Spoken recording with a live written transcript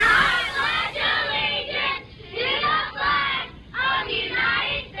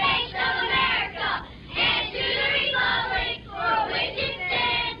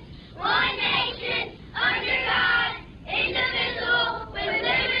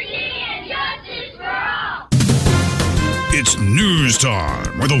It's news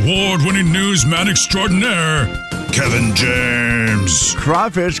time with award-winning newsman extraordinaire, Kevin James.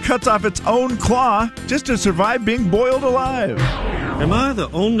 Crawfish cuts off its own claw just to survive being boiled alive. Am I the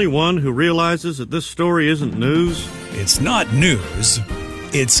only one who realizes that this story isn't news? It's not news.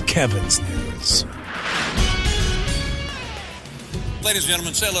 It's Kevin's news. Ladies and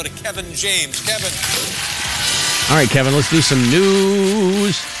gentlemen, say hello to Kevin James. Kevin. All right, Kevin, let's do some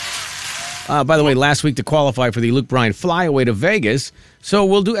news. By the way, last week to qualify for the Luke Bryan flyaway to Vegas, so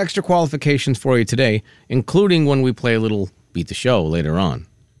we'll do extra qualifications for you today, including when we play a little Beat the Show later on.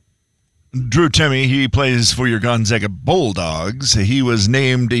 Drew Timme, he plays for your Gonzaga Bulldogs. He was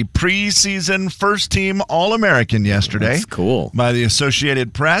named a preseason first-team All-American yesterday. That's cool. By the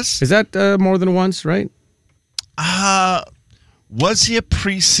Associated Press. Is that more than once, right? Was he a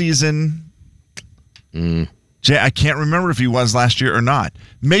preseason? Jay, I can't remember if he was last year or not.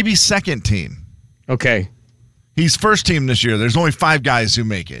 Maybe second team. Okay. He's first team this year. There's only 5 guys who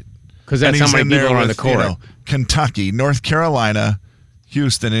make it. Because that's how many people are on the court. Kentucky, North Carolina,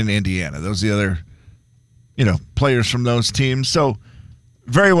 Houston, and Indiana. Those are the other, players from those teams. So,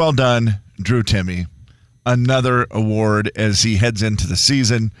 very well done, Drew Timme. Another award as he heads into the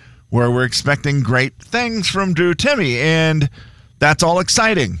season where we're expecting great things from Drew Timme, and that's all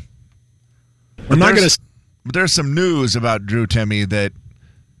exciting. But there's some news about Drew Timme that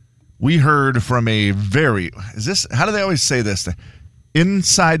we heard from how do they always say this?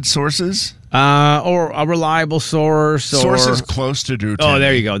 Inside sources? Or a reliable source. Sources close to Drew Timme. Oh,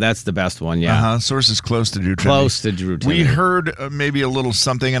 there you go. That's the best one, yeah. Sources close to Drew Timme. Close to Drew Timme. We heard maybe a little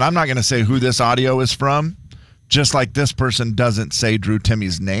something, and I'm not going to say who this audio is from, just like this person doesn't say Drew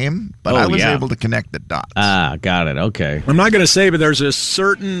Timme's name, but I was able to connect the dots. Got it. Okay. I'm not going to say, but there's a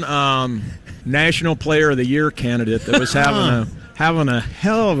certain National Player of the Year candidate that was having a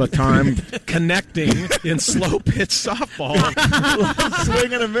hell of a time connecting in slow pitch softball.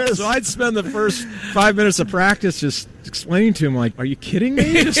 Swing and a miss. So I'd spend the first 5 minutes of practice just explaining to him, like, are you kidding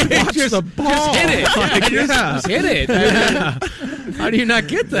me? Just watch the ball. Just hit it. Just hit it. Yeah. How do you not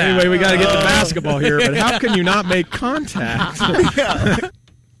get that? Anyway, we got to get to basketball here, but how can you not make contact? I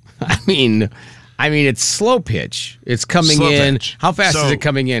mean, it's slow pitch. It's coming in. Pitch. How fast is it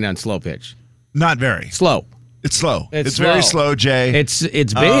coming in on slow pitch? Not very. Slow. It's slow. It's slow. Very slow, Jay. It's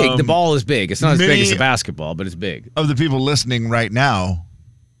big. The ball is big. It's not as big as a basketball, but it's big. Of the people listening right now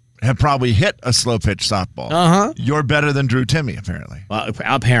have probably hit a slow pitch softball. Uh-huh. You're better than Drew Timme, apparently. Well,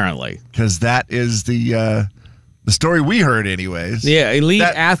 apparently. Because that is the story we heard anyways. Yeah, elite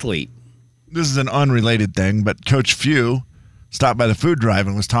athlete. This is an unrelated thing, but Coach Few stopped by the food drive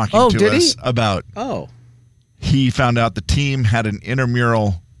and was talking to us about he found out the team had an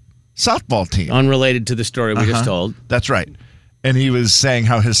intramural softball team. Unrelated to the story we just told. That's right. And he was saying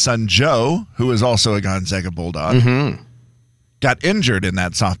how his son Joe, who is also a Gonzaga Bulldog, got injured in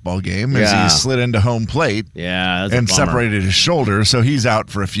that softball game as he slid into home plate and separated his shoulder. So he's out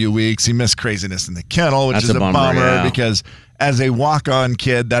for a few weeks. He missed Craziness in the Kennel, which is a bummer because as a walk-on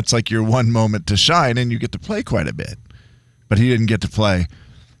kid, that's like your one moment to shine, and you get to play quite a bit. But he didn't get to play.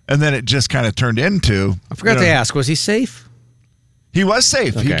 And then it just kind of turned into... I forgot to ask, was he safe? He was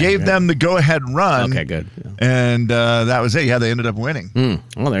safe. He gave them the go-ahead run. Okay, good. Yeah. And that was it. Yeah, they ended up winning.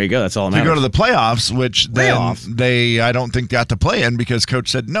 Well, there you go. That's all that matters. To go to the playoffs, which then they, I don't think, got to play in because Coach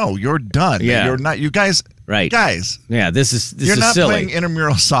said, no, you're done. Yeah. You're not, you guys, guys. Yeah, this is you're not silly. playing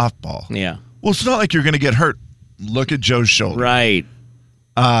intramural softball. Yeah. Well, it's not like you're going to get hurt. Look at Joe's shoulder. Right.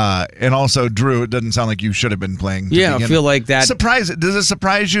 And also, Drew, it doesn't sound like you should have been playing. Yeah, I feel like that. Does it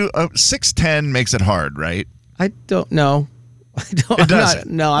surprise you? 6'10" makes it hard, right? I don't know. It doesn't.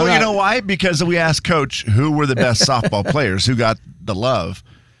 No, you know why? Because we asked Coach who were the best softball players, who got the love,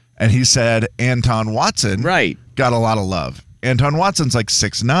 and he said Anton Watson got a lot of love. Anton Watson's like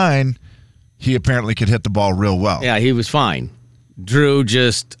 6'9". He apparently could hit the ball real well. Yeah, he was fine. Drew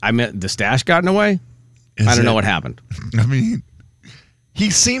the stash got in the way? I don't know what happened. I mean, he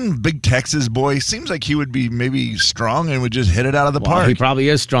seemed big Texas boy. Seems like he would be maybe strong and would just hit it out of the park. He probably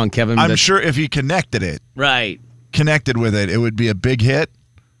is strong, Kevin. I'm sure if he connected with it, it would be a big hit.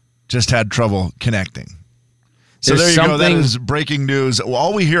 Just had trouble connecting. So there you go. That is breaking news.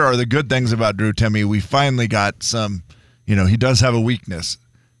 All we hear are the good things about Drew Timme. We finally got some, he does have a weakness.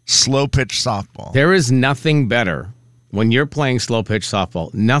 Slow pitch softball. There is nothing better when you're playing slow pitch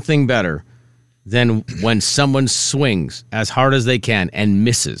softball. Nothing better than when someone swings as hard as they can and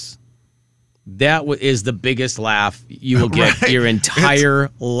misses. That is the biggest laugh you will get your entire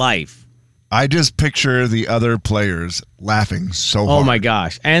life. I just picture the other players laughing so hard. Oh, my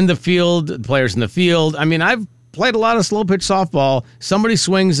gosh. And the players in the field. I mean, I've played a lot of slow pitch softball. Somebody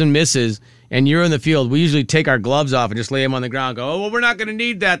swings and misses. and you're in the field, we usually take our gloves off and just lay them on the ground and go, oh, well, we're not going to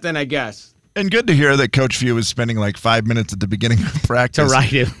need that then, I guess. And good to hear that Coach Few was spending like 5 minutes at the beginning of practice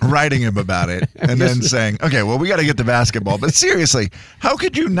writing him about it, and then saying, okay, well, we got to get to basketball. But seriously, how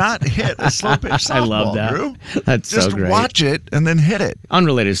could you not hit a slow pitch softball, I love that. Drew? That's just so great. Just watch it and then hit it.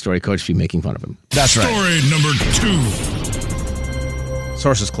 Unrelated story, Coach Few making fun of him. That's right. Story number 2.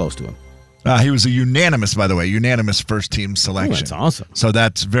 Sources close to him. He was a unanimous first team selection. Oh, that's awesome. So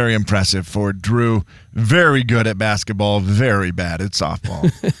that's very impressive for Drew. Very good at basketball, very bad at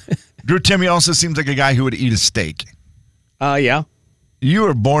softball. Drew, Timme also seems like a guy who would eat a steak. Yeah. You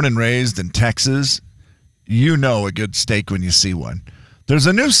were born and raised in Texas. You know a good steak when you see one. There's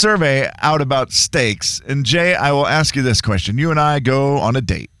a new survey out about steaks. And, Jay, I will ask you this question. You and I go on a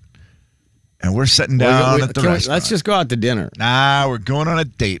date. And we're sitting down at the restaurant. Let's just go out to dinner. Nah, we're going on a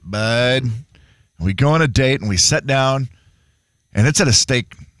date, bud. We go on a date and we sit down. And it's at a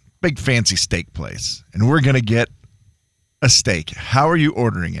big fancy steak place. And we're going to get a steak. How are you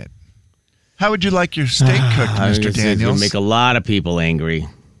ordering it? How would you like your steak cooked, Mr. Daniels? It's going to make a lot of people angry.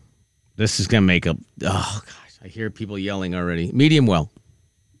 This is going to make oh, gosh, I hear people yelling already. Medium well.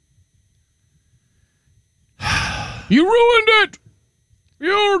 You ruined it.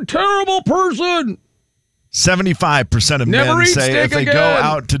 You're a terrible person. 75% of Never men eat say steak if they again. go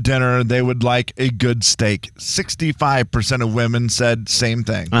out to dinner, they would like a good steak. 65% of women said same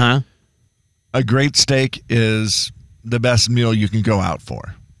thing. Uh-huh. A great steak is the best meal you can go out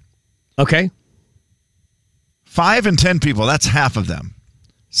for. Okay. 5 in 10 people, that's half of them,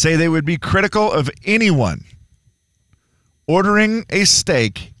 say they would be critical of anyone ordering a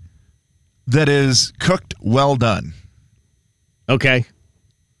steak that is cooked well done. Okay.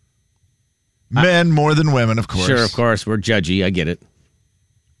 Men more than women, of course. Sure, of course. We're judgy. I get it.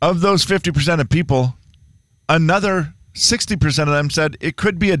 Of those 50% of people, another 60% of them said it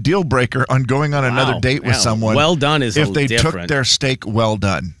could be a deal breaker on going on another date with someone. Well done is if they different. took their steak well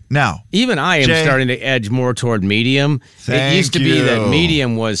done. Now, even I am starting to edge more toward medium. It used to be that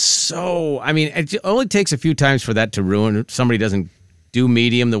medium was so. I mean, it only takes a few times for that to ruin. If somebody doesn't do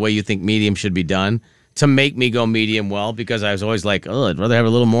medium the way you think medium should be done to make me go medium well, because I was always like, oh, I'd rather have a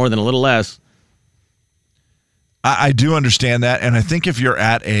little more than a little less. I do understand that, and I think if you're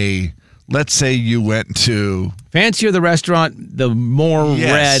at let's say you went to... Fancier the restaurant, the more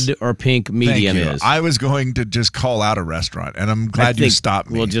red or pink medium is. I was going to just call out a restaurant, and I'm glad you stopped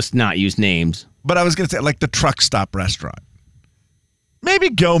me. We'll just not use names. But I was going to say, like the truck stop restaurant.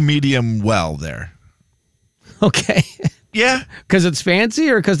 Maybe go medium well there. Okay. Yeah. Because it's fancy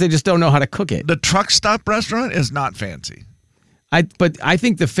or because they just don't know how to cook it? The truck stop restaurant is not fancy. But I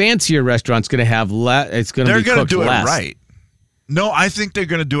think the fancier restaurant's going to have it's going to be cooked less. They're going to do it right. No, I think they're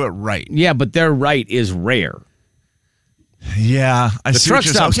going to do it right. Yeah, but their right is rare. Yeah. The truck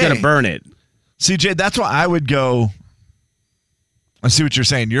stop's going to burn it. CJ, that's why I would go. I see what you're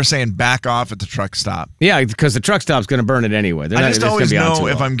saying. You're saying back off at the truck stop. Yeah, because the truck stop's going to burn it anyway. I just always know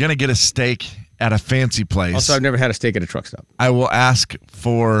if I'm going to get a steak at a fancy place. Also, I've never had a steak at a truck stop. I will ask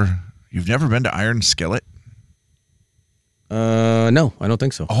for. You've never been to Iron Skillet? No, I don't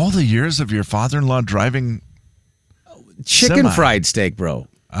think so. All the years of your father-in-law driving chicken fried steak, bro.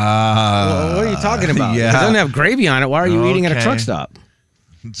 What are you talking about? Yeah. It doesn't have gravy on it. Why are you eating at a truck stop?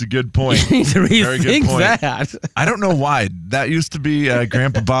 It's a good point. You need to Very good point. that. I don't know why. That used to be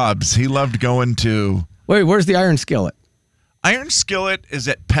Grandpa Bob's. He loved going to... Wait, where's the Iron Skillet? Iron Skillet is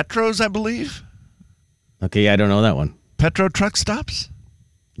at Petro's, I believe. Okay, I don't know that one. Petro truck stops?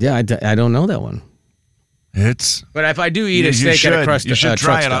 Yeah, I don't know that one. But if I do eat a steak at a truck stop... You should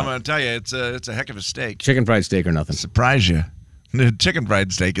try it. I'm going to tell you, it's a heck of a steak. Chicken fried steak or nothing. Surprise you. The chicken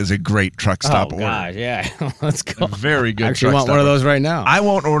fried steak is a great truck stop order. Oh, gosh, yeah. Let's go. Very good. I actually want one of those right now. I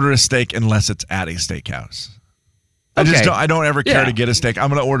won't order a steak unless it's at a steakhouse. Okay. I don't ever care to get a steak. I'm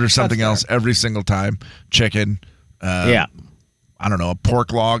going to order something else every single time. Chicken. I don't know, a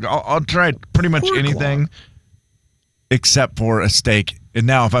pork log. I'll try pretty much anything except for a steak. And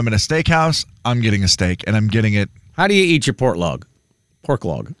now if I'm in a steakhouse, I'm getting a steak, and I'm getting it. How do you eat your pork log? Pork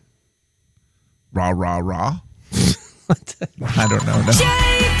log. Raw. I don't know. No.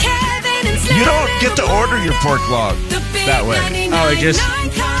 You don't get to order your pork log that way.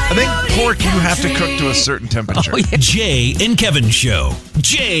 I think pork you have to cook to a certain temperature. Oh, yeah. Jay and Kevin Show.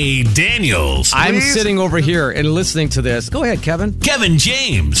 Jay Daniels. I'm sitting over here and listening to this. Go ahead, Kevin. Kevin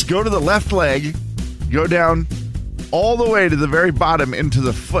James. Go to the left leg. Go down all the way to the very bottom into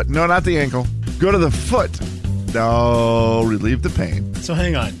the foot. No, not the ankle. Go to the foot. No, relieve the pain. So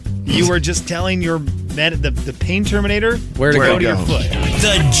hang on. You were just telling the pain terminator where to go to your foot.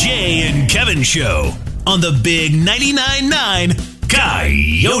 The Jay and Kevin Show on the Big 99.9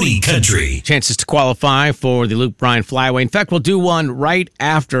 Coyote Country. Chances to qualify for the Luke Bryan Flyaway. In fact, we'll do one right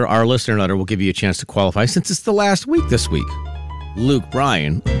after our listener letter. We'll give you a chance to qualify since it's the last week this week. Luke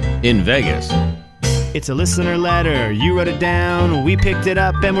Bryan in Vegas. It's a listener letter. You wrote it down. We picked it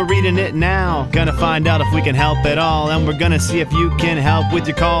up and we're reading it now. Gonna find out if we can help at all. And we're gonna see if you can help with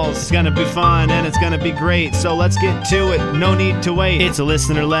your calls. It's gonna be fun and it's gonna be great. So let's get to it. No need to wait. It's a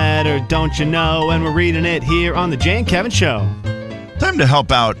listener letter, don't you know? And we're reading it here on the Jay and Kevin Show. Time to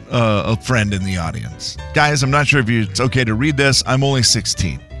help out a friend in the audience. Guys, I'm not sure if it's okay to read this. I'm only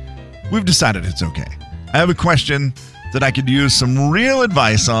 16. We've decided it's okay. I have a question that I could use some real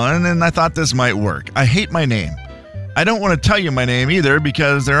advice on, and I thought this might work. I hate my name. I don't want to tell you my name either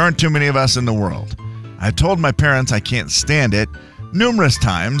because there aren't too many of us in the world. I've told my parents I can't stand it numerous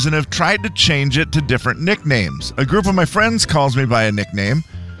times and have tried to change it to different nicknames. A group of my friends calls me by a nickname,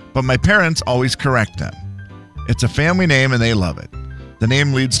 but my parents always correct them. It's a family name and they love it. The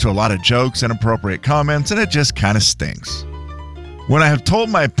name leads to a lot of jokes and inappropriate comments, and it just kind of stinks. When I have told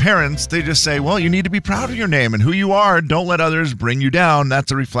my parents, they just say, well, you need to be proud of your name and who you are. Don't let others bring you down.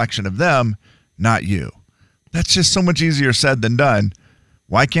 That's a reflection of them, not you. That's just so much easier said than done.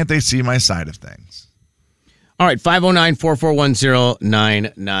 Why can't they see my side of things? All right,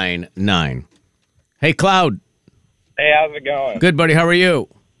 509-441-0999. Hey, Cloud. Hey, how's it going? Good, buddy. How are you?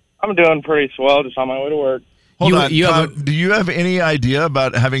 I'm doing pretty swell, just on my way to work. Hold on, Cloud, do you have any idea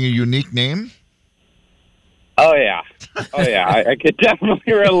about having a unique name? Oh, yeah. I could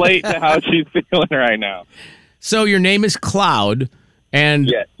definitely relate to how she's feeling right now. So your name is Cloud, and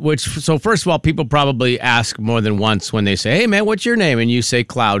yes. So first of all, people probably ask more than once when they say, hey, man, what's your name? And you say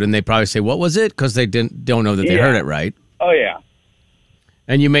Cloud, and they probably say, what was it? Because they don't know that they heard it right. Oh, yeah.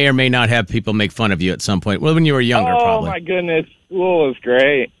 And you may or may not have people make fun of you at some point. Well, when you were younger, probably. Oh, my goodness. School was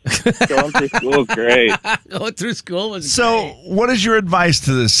great. Going through school was great. Going through school was great. So what is your advice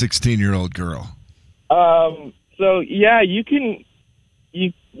to this 16-year-old girl? So yeah, you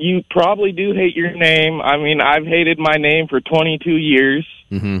probably do hate your name. I mean, I've hated my name for 22 years,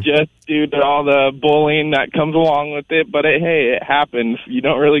 just due to all the bullying that comes along with it. But hey, it happens. You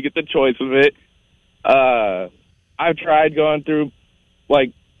don't really get the choice of it. I've tried going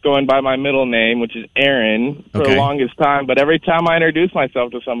by my middle name, which is Aaron, for the longest time. But every time I introduce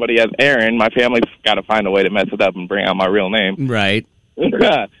myself to somebody as Aaron, my family's got to find a way to mess it up and bring out my real name. Right.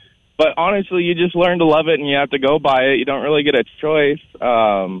 But honestly, you just learn to love it, and you have to go by it. You don't really get a choice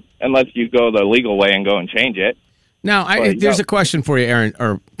unless you go the legal way and go and change it. Now, there's a question for you, Aaron.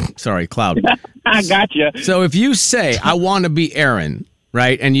 Cloud. I gotcha. So if you say, I want to be Aaron,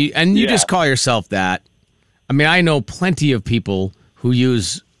 right, and you just call yourself that, I mean, I know plenty of people who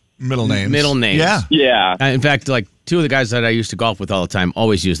use middle names. Yeah. In fact, like two of the guys that I used to golf with all the time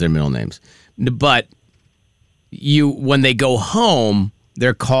always use their middle names. But when they go home,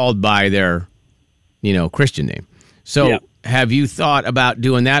 they're called by their, Christian name. So have you thought about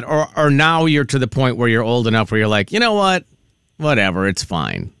doing that? Or now you're to the point where you're old enough where you're like, you know what? Whatever, it's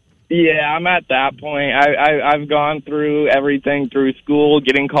fine. Yeah, I'm at that point. I've gone through everything through school,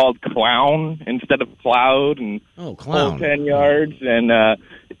 getting called clown instead of cloud and clown. 10 yards. And,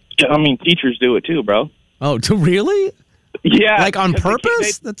 teachers do it too, bro. Oh, really? Yeah. Like on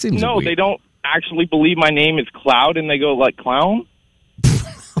purpose? That seems weird. They don't actually believe my name is Cloud, and they go, like, clown?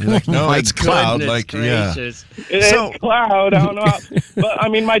 Like, no, it's Cloud. Like, gracious. Yeah. It's Cloud. I don't know.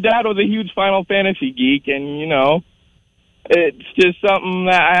 But, my dad was a huge Final Fantasy geek, and, it's just something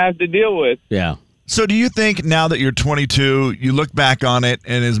that I have to deal with. Yeah. So do you think now that you're 22, you look back on it,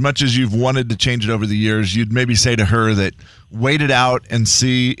 and as much as you've wanted to change it over the years, you'd maybe say to her that wait it out and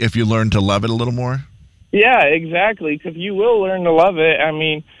see if you learn to love it a little more? Yeah, exactly, because you will learn to love it.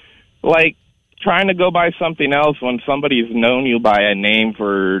 Trying to go by something else when somebody's known you by a name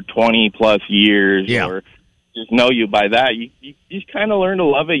for 20-plus years or just know you by that, you just kind of learn to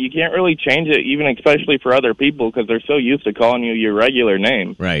love it. You can't really change it, even especially for other people, because they're so used to calling you your regular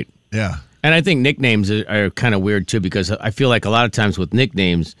name. Right. Yeah. And I think nicknames are kind of weird, too, because I feel like a lot of times with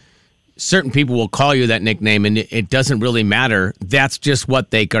nicknames, certain people will call you that nickname, and it doesn't really matter. That's just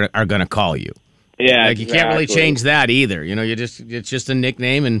what they are going to call you. Yeah, you can't really change that either. It's just a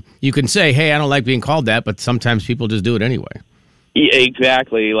nickname, and you can say, hey, I don't like being called that, but sometimes people just do it anyway. Yeah,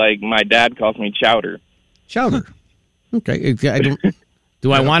 exactly. Like, my dad calls me Chowder. Chowder. Okay.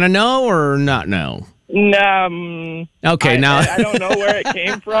 Do I want to know or not know? Okay, now I don't know where it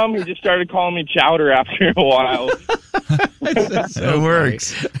came from. He just started calling me Chowder after a while. It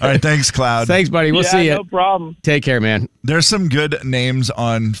works. All right, thanks, Cloud. Thanks, buddy. We'll see you. No problem. Take care, man. There's some good names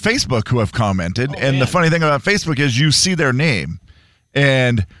on Facebook who have commented, the funny thing about Facebook is you see their name.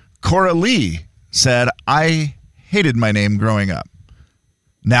 And Cora Lee said, I hated my name growing up.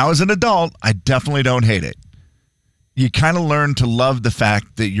 Now, as an adult, I definitely don't hate it. You kind of learn to love the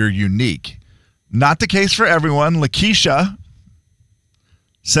fact that you're unique. Not the case for everyone. Lakeisha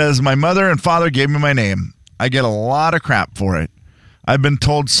says, my mother and father gave me my name. I get a lot of crap for it. I've been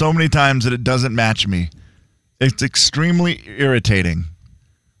told so many times that it doesn't match me. It's extremely irritating.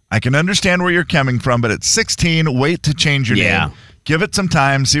 I can understand where you're coming from, but at 16, wait to change your name. Give it some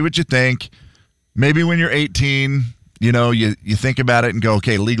time, see what you think. Maybe when you're 18, you think about it and go,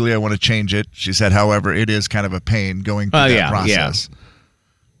 okay, legally I want to change it. She said, however, it is kind of a pain going through that process. Yeah.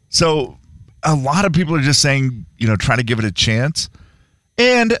 So a lot of people are just saying, try to give it a chance.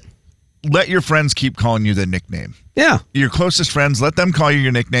 And let your friends keep calling you the nickname. Yeah. Your closest friends, let them call you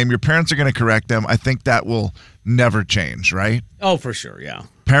your nickname. Your parents are going to correct them. I think that will never change, right? Oh, for sure, yeah.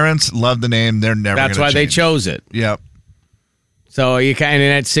 Parents love the name. They're never going to change. That's why they chose it. Yep. So and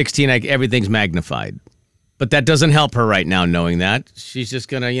at 16, everything's magnified. But that doesn't help her right now knowing that. She's just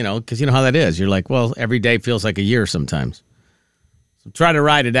going to, because you know how that is. You're like, well, every day feels like a year sometimes. So try to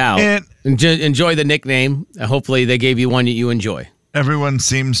ride it out. And enjoy the nickname. Hopefully they gave you one that you enjoy. Everyone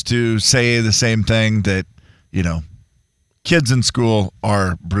seems to say the same thing that, kids in school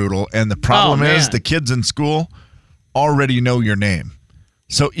are brutal. And the problem is the kids in school already know your name.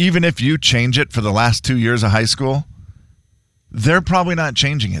 So even if you change it for the last 2 years of high school, they're probably not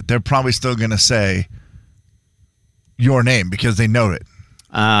changing it. They're probably still going to say your name because they know it.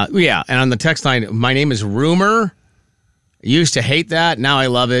 Yeah. And on the text line, my name is Rumor. I used to hate that. Now I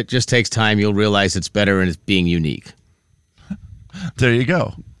love it. Just takes time. You'll realize it's better and it's being unique. There you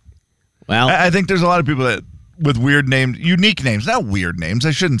go. Well, I think there's a lot of people that with weird names, unique names, not weird names.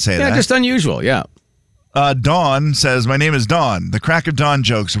 I shouldn't say that. Yeah, just unusual. Yeah. Dawn says, my name is Dawn. The crack of dawn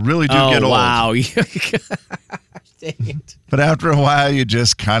jokes really do get old. Wow. Dang it. But after a while, you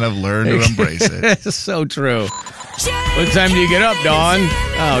just kind of learn to embrace it. It's so true. What time do you get up, Dawn?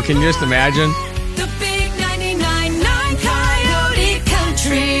 Oh, can you just imagine? The big 99.9 Coyote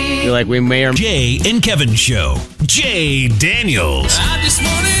Country. You're like, we may or Jay and Kevin Show. Jay Daniels. I just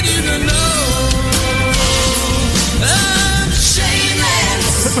wanted you to know I'm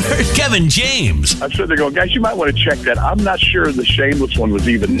shameless. Kevin James. I'm sitting there going, guys, you might want to check that. I'm not sure the shameless one was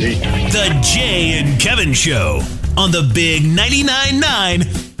even me. The Jay and Kevin Show on the big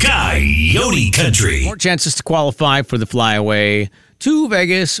 99.9 Coyote Country. More chances to qualify for the flyaway to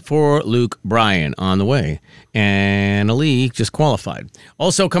Vegas for Luke Bryan on the way. And Ali just qualified.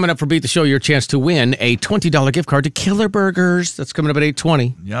 Also coming up for Beat the Show, your chance to win a $20 gift card to Killer Burgers. That's coming up at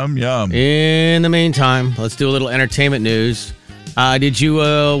 8:20. Yum, yum. In the meantime, let's do a little entertainment news. Did you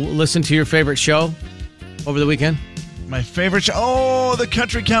listen to your favorite show over the weekend? My favorite show? Oh, the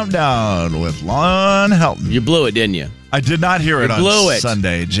Country Countdown with Lon Helton. You blew it, didn't you? I did not hear it on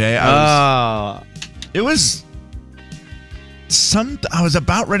Sunday, Jay. It was I was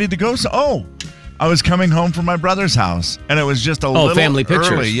about ready to go. I was coming home from my brother's house, and it was just a little family early.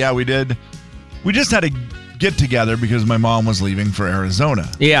 pictures. Yeah, we did. We just had to get together because my mom was leaving for Arizona.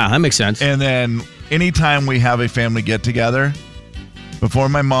 Yeah, that makes sense. And then anytime we have a family get together, before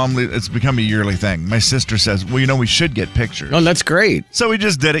my mom leaves, it's become a yearly thing. My sister says, well, we should get pictures. Oh, that's great. So we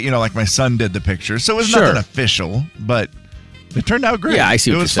just did it, like my son did the pictures. So it was nothing official, but it turned out great. Yeah, I see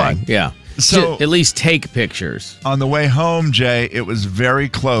what you're saying. Fun. Yeah. So at least take pictures. On the way home, Jay, it was very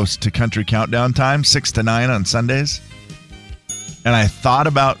close to Country Countdown time, 6 to 9 on Sundays. And I thought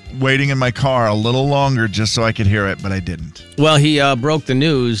about waiting in my car a little longer just so I could hear it, but I didn't. Well, he broke the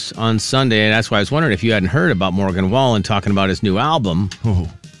news on Sunday, and that's why I was wondering if you hadn't heard about Morgan Wallen talking about his new album. Ooh.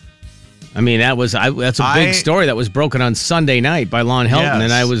 I mean, that's a big story that was broken on Sunday night by Lon Helton,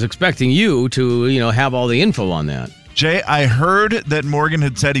 and I was expecting you to, have all the info on that. Jay, I heard that Morgan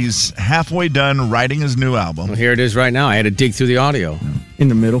had said he's halfway done writing his new album. Well, here it is right now. I had to dig through the audio. In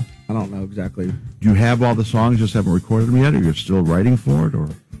the middle. I don't know exactly. Do you have all the songs, just haven't recorded them yet, or you're still writing for it? Or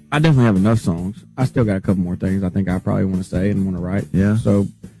I definitely have enough songs. I still got a couple more things I think I probably want to say and want to write. Yeah. So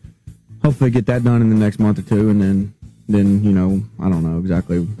hopefully get that done in the next month or two, and then I don't know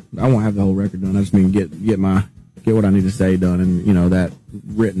exactly. I won't have the whole record done. I just mean get what I need to say done, and that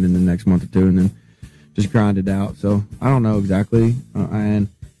written in the next month or two, and then just grind it out. So I don't know exactly, and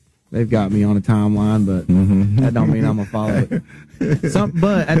they've got me on a timeline, but that don't mean I'm gonna follow it.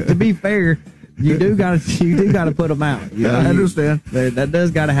 But to be fair, you do gotta put them out. I understand. That does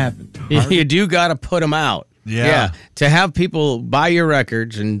gotta happen. You do gotta put them out. Yeah. To have people buy your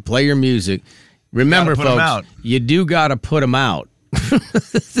records and play your music. Remember, folks, you do gotta put them out. I'm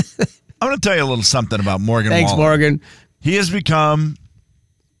gonna tell you a little something about Morgan Thanks, Wallen. Morgan. He has become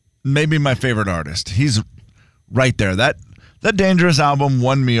maybe my favorite artist. He's right there. That That Dangerous album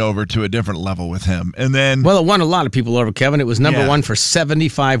won me over to a different level with him. And then, well, it won a lot of people over, Kevin. It was number one for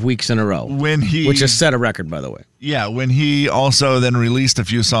 75 weeks in a row. Which has set a record, by the way. Yeah, when he also then released a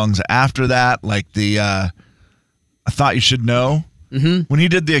few songs after that, like the I Thought You Should Know. Mm-hmm. When he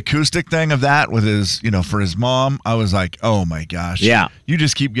did the acoustic thing of that with his, for his mom, I was like, oh my gosh. Yeah. You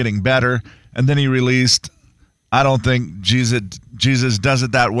just keep getting better. And then he released I Don't Think Jesus Does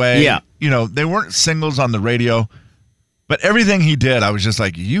It That Way. Yeah. They weren't singles on the radio, but everything he did, I was just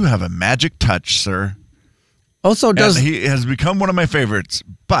like, you have a magic touch, sir. Also, he has become one of my favorites,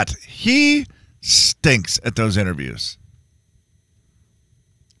 but he stinks at those interviews.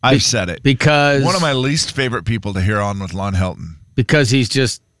 I've said it. Because one of my least favorite people to hear on with Lon Helton. Because he's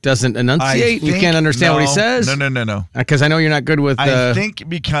just doesn't enunciate. You can't understand what he says. No. Because I know you're not good with. I think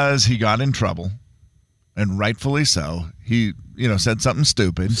because he got in trouble, and rightfully so. He, said something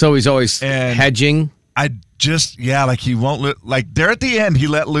stupid. So he's always hedging. Like he won't. Like there at the end, he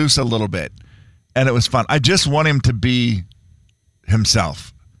let loose a little bit, and it was fun. I just want him to be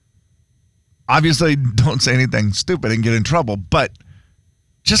himself. Obviously, don't say anything stupid and get in trouble, but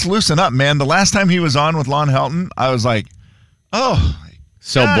just loosen up, man. The last time he was on with Lon Helton, I was like, oh,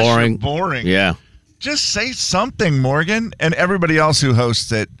 so gosh, boring. You're boring. Yeah. Just say something, Morgan. And everybody else who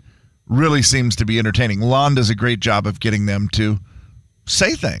hosts it really seems to be entertaining. Lon does a great job of getting them to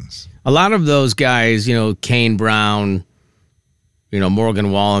say things. A lot of those guys, Kane Brown,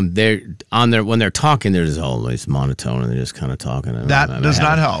 Morgan Wallen, they're on there when they're talking, they're just always monotone and they're just kind of talking. That does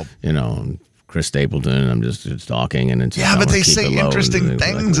not help. Chris Stapleton, I'm just talking, and it's but they say interesting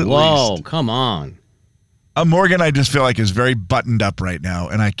things. Like, whoa, come on. Morgan, I just feel like is very buttoned up right now,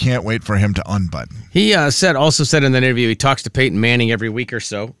 and I can't wait for him to unbutton. He also said in the interview he talks to Peyton Manning every week or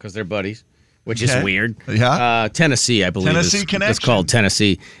so because they're buddies, which is weird. Yeah, Tennessee, I believe. Tennessee connection. It's called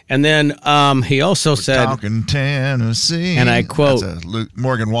Tennessee, and then he also said, "Talking Tennessee," and I quote, "That's a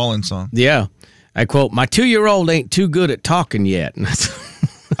Morgan Wallen song." Yeah, I quote, "My 2-year-old ain't too good at talking yet."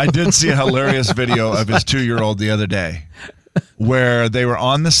 I did see a hilarious video of his 2-year-old the other day where they were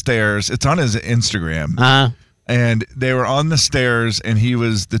on the stairs. It's on his Instagram. Uh-huh. And they were on the stairs, and he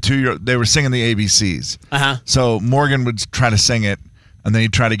was the 2-year-old. They were singing the ABCs. Uh-huh. So Morgan would try to sing it, and then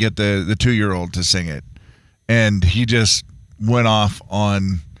he'd try to get the 2-year-old to sing it. And he just went off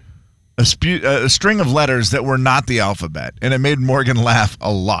on a string of letters that were not the alphabet, and it made Morgan laugh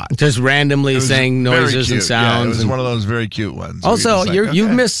a lot. Just randomly saying noises and sounds. Yeah, it was one of those very cute ones. Also,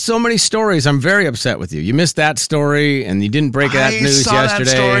 you've missed so many stories. I'm very upset with you. You missed that story, and you didn't break that news yesterday. That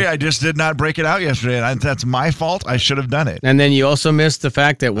story. I just did not break it out yesterday, and that's my fault. I should have done it. And then you also missed the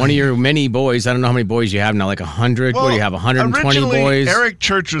fact that one of your many boys, I don't know how many boys you have now, like 100? What do you have, 120 boys? Eric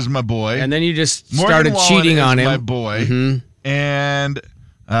Church was my boy. And then you just Morgan started cheating Wallen on is him. my boy. Mm-hmm. And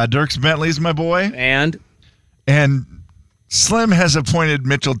Dirks Bentley's my boy. And Slim has appointed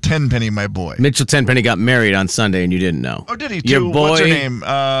Mitchell Tenpenny my boy. Mitchell Tenpenny got married on Sunday, and you didn't know. Oh, did he? Your boy, what's her name?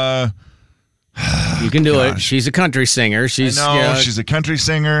 You can do it. She's a country singer. She's she's a country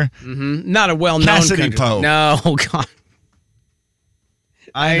singer. Mm-hmm. Not a well-known Cassidy country. Poe. No, God.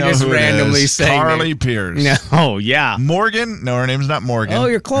 I know just who randomly it is. saying Carly Pierce. No, oh yeah. Morgan? No, her name's not Morgan. Oh,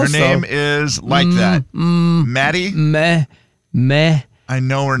 you're close. Her name is like that. Maddie? Meh. I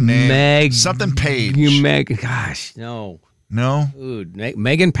know her name. Something Page. Gosh, no. No? Dude,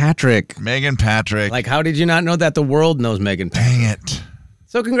 Megan Patrick. Megan Patrick. Like, how did you not know that? The world knows Megan Patrick. Dang it.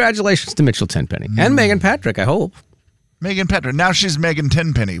 So congratulations to Mitchell Tenpenny. And Megan Patrick, I hope. Megan Patrick. Now she's Megan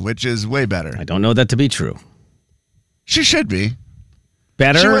Tenpenny, which is way better. I don't know that to be true. She should be.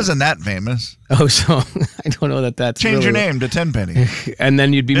 Better? She wasn't that famous. Oh, so I don't know that that's Change really... your name to Tenpenny. And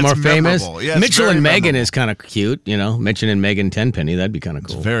then you'd be more famous. Yeah, Mitchell and Megan memorable. is kind of cute, Mitchell and Megan Tenpenny, that'd be kind of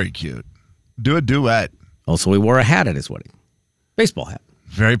cool. It's very cute. Do a duet. Also, he wore a hat at his wedding. Baseball hat.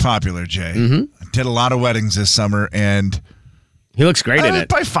 Very popular, Jay. Mm-hmm. I did a lot of weddings this summer, and he looks great in it.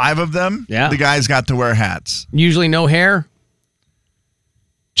 Probably 5 of them. Yeah. The guys got to wear hats. Usually no hair?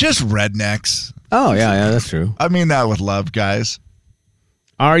 Just rednecks. Oh, yeah, that's true. I mean that with love, guys.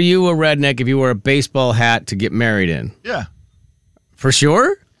 Are you a redneck if you wear a baseball hat to get married in? Yeah. For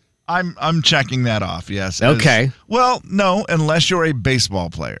sure? I'm checking that off, yes. Okay. Well, no, unless you're a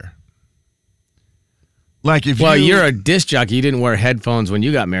baseball player. Like if you're a disc jockey. You didn't wear headphones when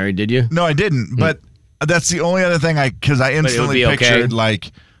you got married, did you? No, I didn't. But that's the only other thing because I instantly pictured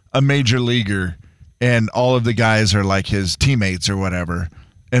like a major leaguer and all of the guys are like his teammates or whatever.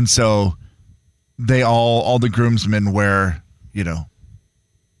 And so they all the groomsmen wear,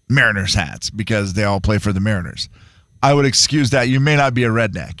 Mariners hats because they all play for the Mariners. I would excuse that. You may not be a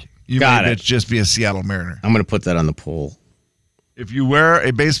redneck. You may just be a Seattle Mariner. I'm going to put that on the poll. If you wear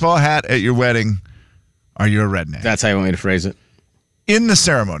a baseball hat at your wedding, are you a redneck? That's how you want me to phrase it. In the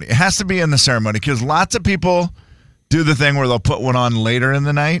ceremony. It has to be in the ceremony because lots of people do the thing where they'll put one on later in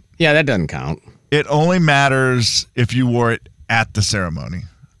the night. Yeah, that doesn't count. It only matters if you wore it at the ceremony.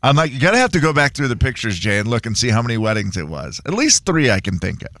 I'm like, you got to have to go back through the pictures, Jay, and look and see how many weddings it was. At least 3 I can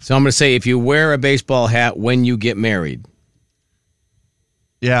think of. So I'm going to say if you wear a baseball hat when you get married.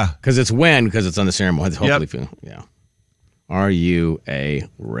 Yeah. Because it's on the ceremony. Hopefully, yeah. Are you a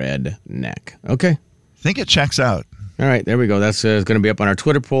redneck? Okay. I think it checks out. All right, there we go. That's going to be up on our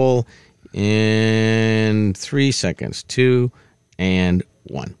Twitter poll in 3 seconds. 2 and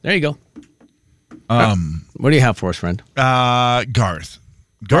 1. There you go. What do you have for us, friend? Garth.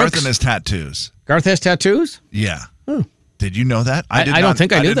 Garth and his tattoos. Garth has tattoos? Yeah. Did you know that? I don't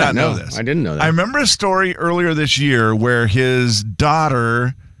think I knew that. Know this. I didn't know that. I remember a story earlier this year where his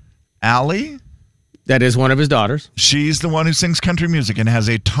daughter, Allie. That is one of his daughters. She's the one who sings country music and has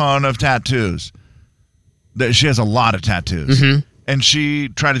a ton of tattoos. She has a lot of tattoos. Mm-hmm. And she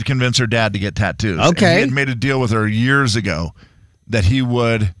tried to convince her dad to get tattoos. Okay. And he had made a deal with her years ago that he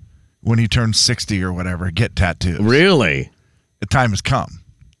would, when he turned 60 or whatever, get tattoos. Really? The time has come.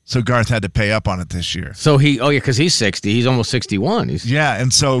 So Garth had to pay up on it this year. So because he's 60. He's almost 61. Yeah,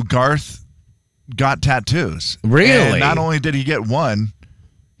 and so Garth got tattoos. Really? And not only did he get one,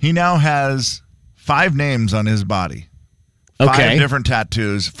 he now has 5 names on his body. 5 different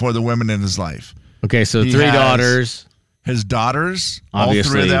tattoos for the women in his life. Okay, so 3 daughters. His daughters, obviously,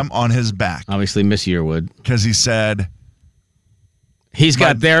 all 3 of them on his back. Obviously, Miss Yearwood. Because he said... He's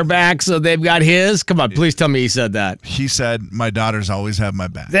got their back, so they've got his? Come on, please tell me he said that. He said, my daughters always have my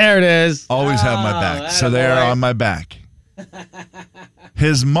back. There it is. Always have my back. So they're on my back.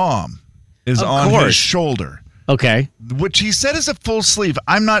 His mom is on his shoulder. Okay. Which he said is a full sleeve.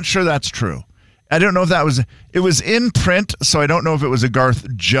 I'm not sure that's true. I don't know if that was... It was in print, so I don't know if it was a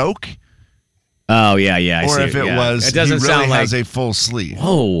Garth joke. Oh, yeah, I or see if it was, it doesn't he really sound has like a full sleeve.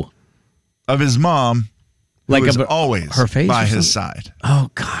 Whoa. Of his mom, who is always her face by his side. Oh,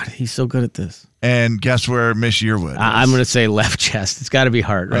 God, he's so good at this. And guess where Miss Yearwood is? I'm going to say left chest. It's got to be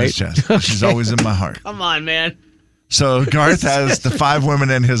heart, right? Left chest. Okay. She's always in my heart. Come on, man. So Garth has the 5 women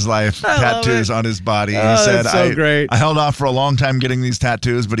in his life tattoos on his body. He said, that's so great. I held off for a long time getting these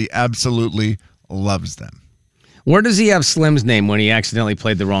tattoos, but he absolutely loves them. Where does he have Slim's name when he accidentally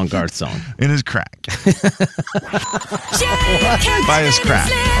played the wrong Garth song? In his crack. By his crack.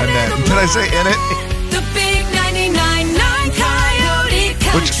 Did I say in it? The big 99.9 Coyote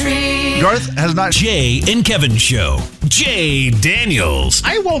Country. Garth has not... Jay and Kevin Show. Jay Daniels.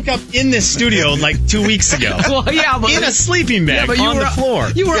 I woke up in this studio like 2 weeks ago. Well, yeah, but in a sleeping bag on the floor.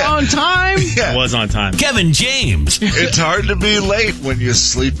 You were on time? I was on time. Kevin James. It's hard to be late when you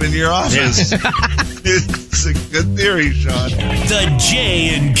sleep in your office. It's a good theory, Sean. The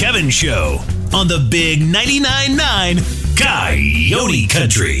Jay and Kevin Show on the big 99.9 Coyote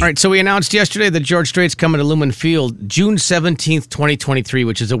Country. All right, so we announced yesterday that George Strait's coming to Lumen Field June 17th, 2023,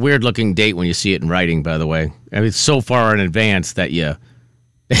 which is a weird-looking date when you see it in writing, by the way. I mean, it's so far in advance that you're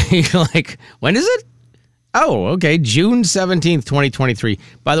like, when is it? Oh, okay, June 17th, 2023.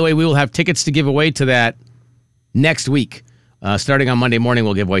 By the way, we will have tickets to give away to that next week. Starting on Monday morning,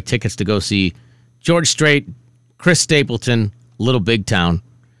 we'll give away tickets to go see George Strait, Chris Stapleton, Little Big Town.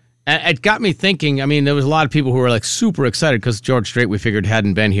 It got me thinking. I mean, there was a lot of people who were like super excited because George Strait, we figured,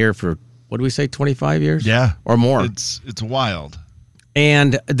 hadn't been here for, what do we say, 25 years? Yeah. Or more. It's wild.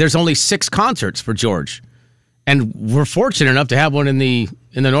 And there's only 6 concerts for George. And we're fortunate enough to have one in the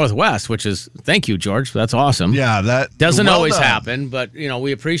Northwest, which is, thank you, George. That's awesome. Yeah, that doesn't well always done. happen, but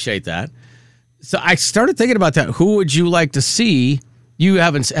we appreciate that. So I started thinking about that. Who would you like to see?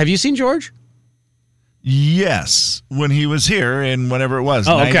 Have you seen George? Yes, when he was here in whatever it was,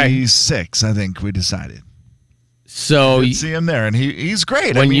 96, I think we decided. So you see him there, and he's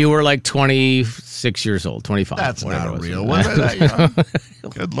great. When you were like 26 years old, 25. That's not real. Was it?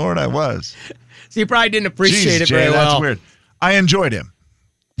 Good Lord, I was. So you probably didn't appreciate it very well. That's weird. I enjoyed him.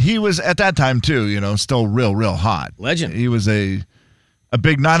 He was, at that time, too, still real hot. Legend. He was a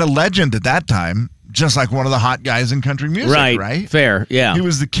big, not a legend at that time, just like one of the hot guys in country music, right? Fair, yeah. He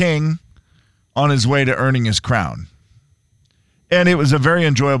was the king on his way to earning his crown. And it was a very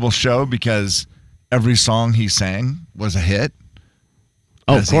enjoyable show because every song he sang was a hit.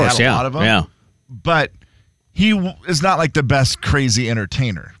 Oh, of course, he had a lot of them. Yeah. But he is not like the best crazy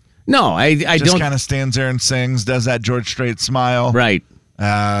entertainer. No, I just don't. Kind of stands there and sings, does that George Strait smile. Right.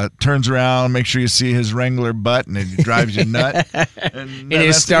 Turns around, make sure you see his Wrangler butt, and it drives you nut. In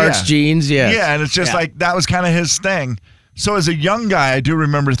his starch jeans, yeah. Yeah, and it's just like, that was kind of his thing. So as a young guy, I do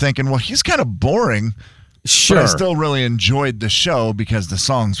remember thinking, well, he's kind of boring. Sure. But I still really enjoyed the show because the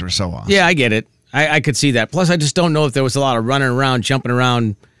songs were so awesome. Yeah, I get it. I could see that. Plus, I just don't know if there was a lot of running around, jumping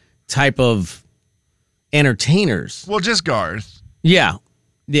around type of entertainers. Well, just Garth. Yeah.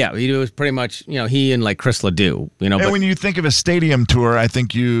 Yeah, it was pretty much, he and like Chris Ledoux, And when you think of a stadium tour, I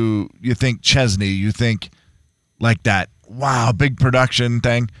think you think Chesney, you think like that, wow, big production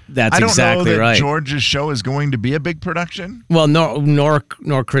thing. That's I don't exactly know that right. George's show is going to be a big production. Well, nor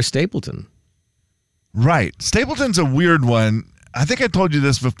Chris Stapleton. Right. Stapleton's a weird one. I think I told you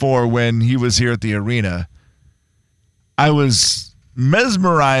this before when he was here at the arena. I was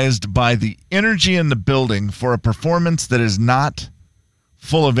mesmerized by the energy in the building for a performance that is not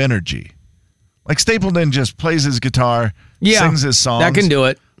full of energy. Like Stapleton just plays his guitar, sings his songs. That can do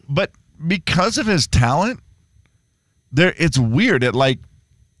it. But because of his talent, it's weird. It like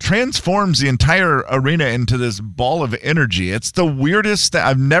transforms the entire arena into this ball of energy. It's the weirdest thing.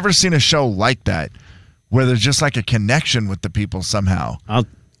 I've never seen a show like that where there's just like a connection with the people somehow.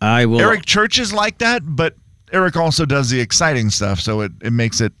 I will. Eric Church is like that, but Eric also does the exciting stuff, so it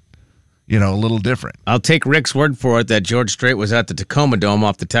makes it a little different. I'll take Rick's word for it that George Strait was at the Tacoma Dome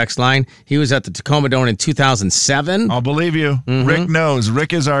off the text line. He was at the Tacoma Dome in 2007. I'll believe you. Mm-hmm. Rick knows.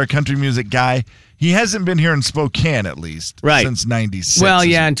 Rick is our country music guy. He hasn't been here in Spokane, at least, since 96. Well,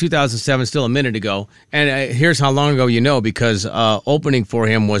 yeah, in 2007, still a minute ago. And here's how long ago because opening for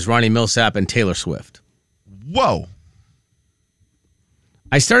him was Ronnie Millsap and Taylor Swift. Whoa.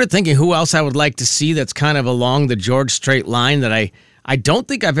 I started thinking who else I would like to see that's kind of along the George Strait line that I don't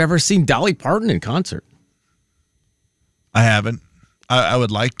think I've ever seen Dolly Parton in concert. I haven't. I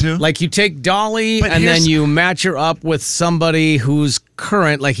would like to. Like you take Dolly and then you match her up with somebody who's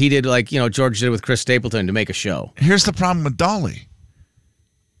current, like he did, George did with Chris Stapleton to make a show. Here's the problem with Dolly.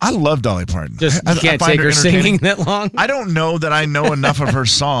 I love Dolly Parton. You can't take her singing that long? I don't know that I know enough of her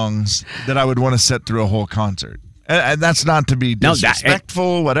songs that I would want to sit through a whole concert. And that's not to be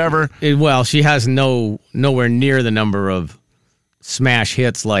disrespectful, whatever. She has nowhere near the number of smash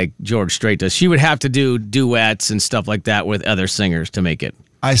hits like George Strait does. She would have to do duets and stuff like that with other singers to make it.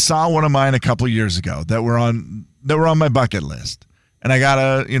 I saw one of mine a couple years ago that were on my bucket list, and I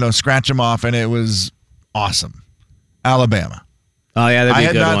gotta scratch them off, and it was awesome. Alabama. Oh yeah, that'd be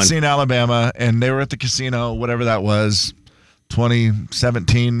a good one. I had not seen Alabama, and they were at the casino, whatever that was,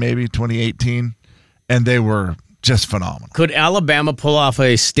 2017 maybe 2018, and they were just phenomenal. Could Alabama pull off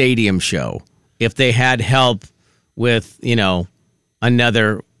a stadium show if they had help with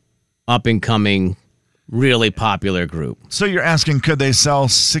another up-and-coming, really popular group? So you're asking, could they sell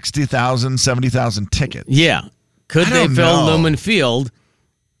 60,000, 70,000 tickets? Yeah. Could they fill Lumen Field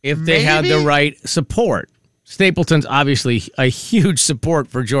if they had the right support? Stapleton's obviously a huge support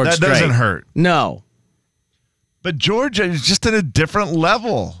for George Strait. That doesn't hurt. No. But George is just at a different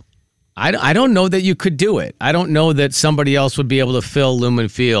level. I don't know that you could do it. I don't know that somebody else would be able to fill Lumen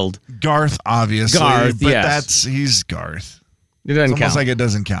Field. Garth, obviously. Garth, but yes. He's Garth. It doesn't count. Almost like it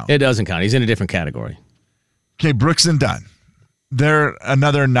doesn't count. It doesn't count. He's in a different category. Okay, Brooks and Dunn. They're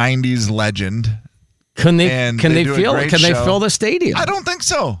another 90s legend. Can they fill the stadium? I don't think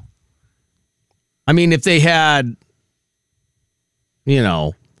so. I mean, if they had,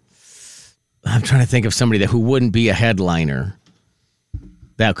 I'm trying to think of somebody who wouldn't be a headliner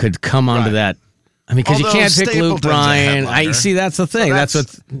that could come onto that. I mean, because you can't pick Luke Bryan. I see. That's the thing. So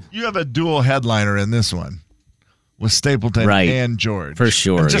you have a dual headliner in this one with Stapleton and George for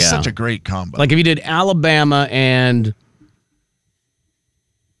sure. And just such a great combo. Like if you did Alabama and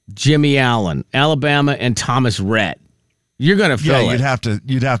Jimmy Allen, Alabama and Thomas Rhett, you're gonna fill it.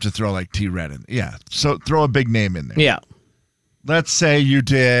 You'd have to throw like T. Rhett in. Yeah, so throw a big name in there. Yeah. Let's say you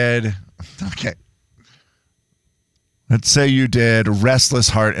did. Okay. Let's say you did Restless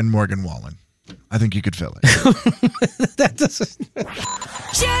Heart and Morgan Wallen. I think you could fill it. That doesn't.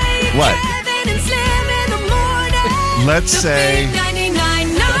 What? Kevin and Slim in the morning. Let's say. The big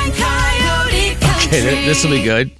 99.9 Coyote Country. Okay, this will be good.